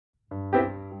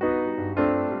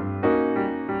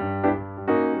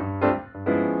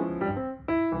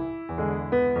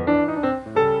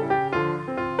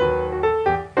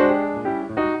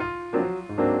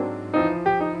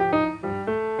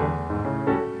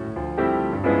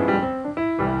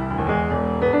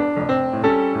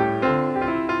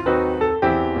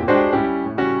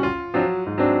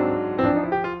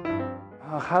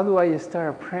how do I start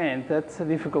a print? That's a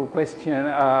difficult question.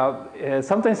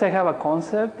 Sometimes I have a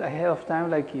concept ahead of time,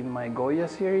 like in my Goya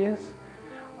series.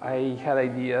 I had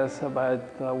ideas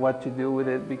about what to do with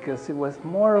it because it was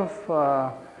more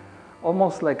of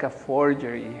almost like a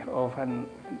forgery of an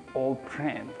old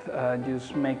print,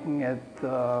 just making it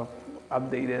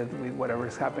updated with whatever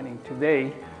is happening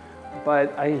today.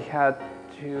 But I had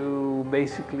to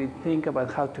basically think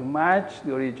about how to match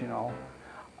the original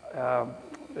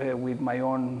with my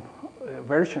own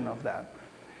version of that.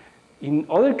 In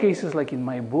other cases, like in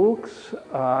my books,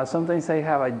 sometimes I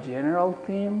have a general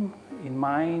theme in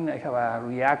mind. I have a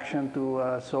reaction to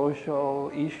a social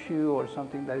issue or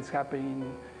something that is happening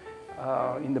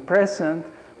in the present,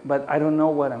 but I don't know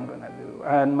what I'm going to do.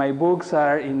 And my books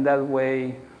are in that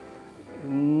way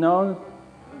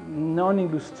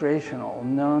non-illustrational,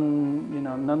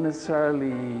 not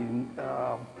necessarily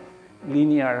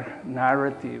linear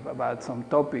narrative about some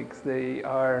topics. They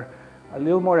are a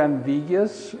little more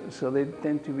ambiguous, so they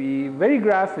tend to be very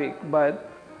graphic, but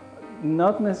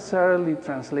not necessarily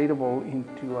translatable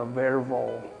into a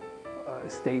verbal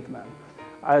statement.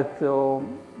 Although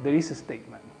there is a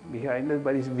statement behind it,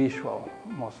 but it's visual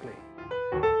mostly.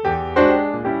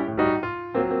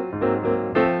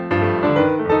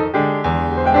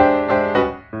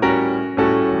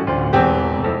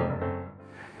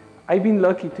 I've been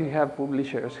lucky to have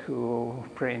publishers who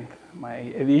print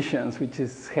my editions, which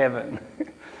is heaven.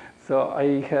 So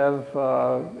I have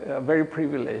a very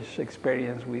privileged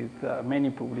experience with many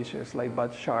publishers like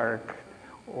Bud Shark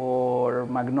or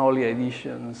Magnolia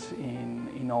Editions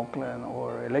in Oakland,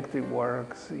 or Electric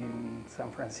Works in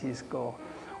San Francisco,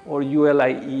 or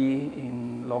ULIE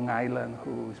in Long Island,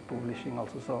 who is publishing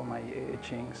also some of my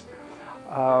etchings.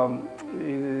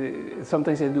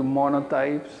 Sometimes I do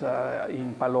monotypes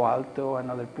in Palo Alto,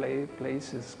 another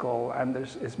place is called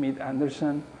Smith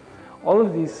Anderson. All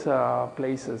of these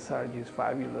places are just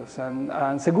fabulous.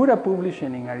 And Segura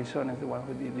Publishing in Arizona is the one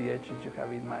who did the etchings you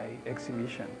have in my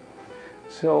exhibition.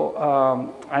 So,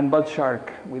 and Bud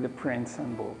Shark with the prints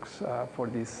and books for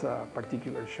this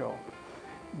particular show.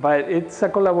 But it's a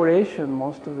collaboration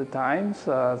most of the times.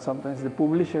 Sometimes the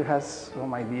publisher has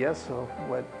some ideas of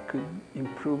what could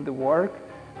improve the work,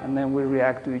 and then we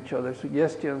react to each other's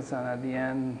suggestions, and at the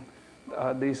end,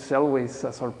 there's always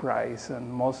a surprise, and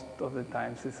most of the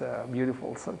times it's a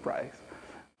beautiful surprise.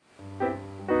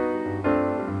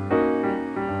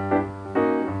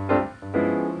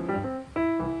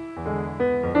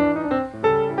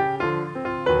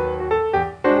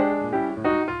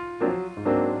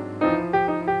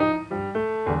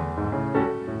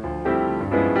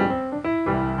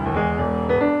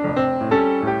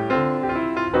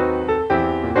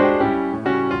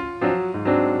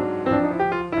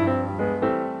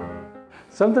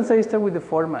 Sometimes I start with the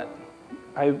format.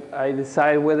 I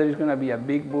decide whether it's going to be a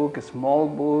big book, a small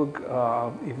book,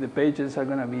 if the pages are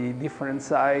going to be different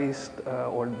sized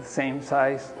or the same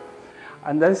size.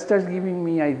 And that starts giving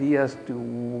me ideas to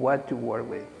what to work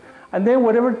with. And then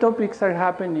whatever topics are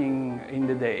happening in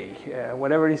the day,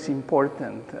 whatever is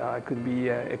important, it could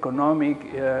be economic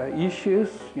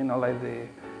issues, like the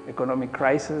economic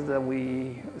crisis that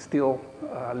we still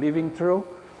living through.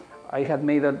 I had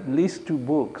made at least 2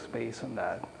 books based on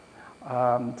that.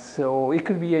 So it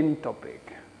could be any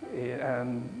topic.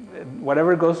 And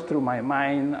whatever goes through my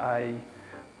mind, I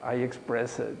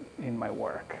express it in my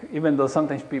work. Even though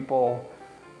sometimes people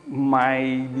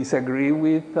might disagree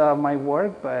with my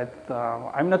work, but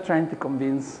I'm not trying to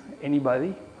convince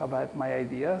anybody about my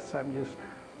ideas. I'm just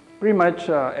pretty much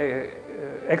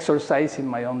exercising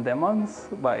my own demons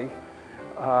by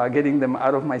getting them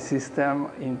out of my system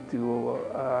into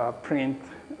print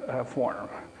form.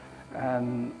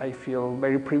 And I feel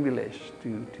very privileged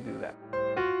to do that.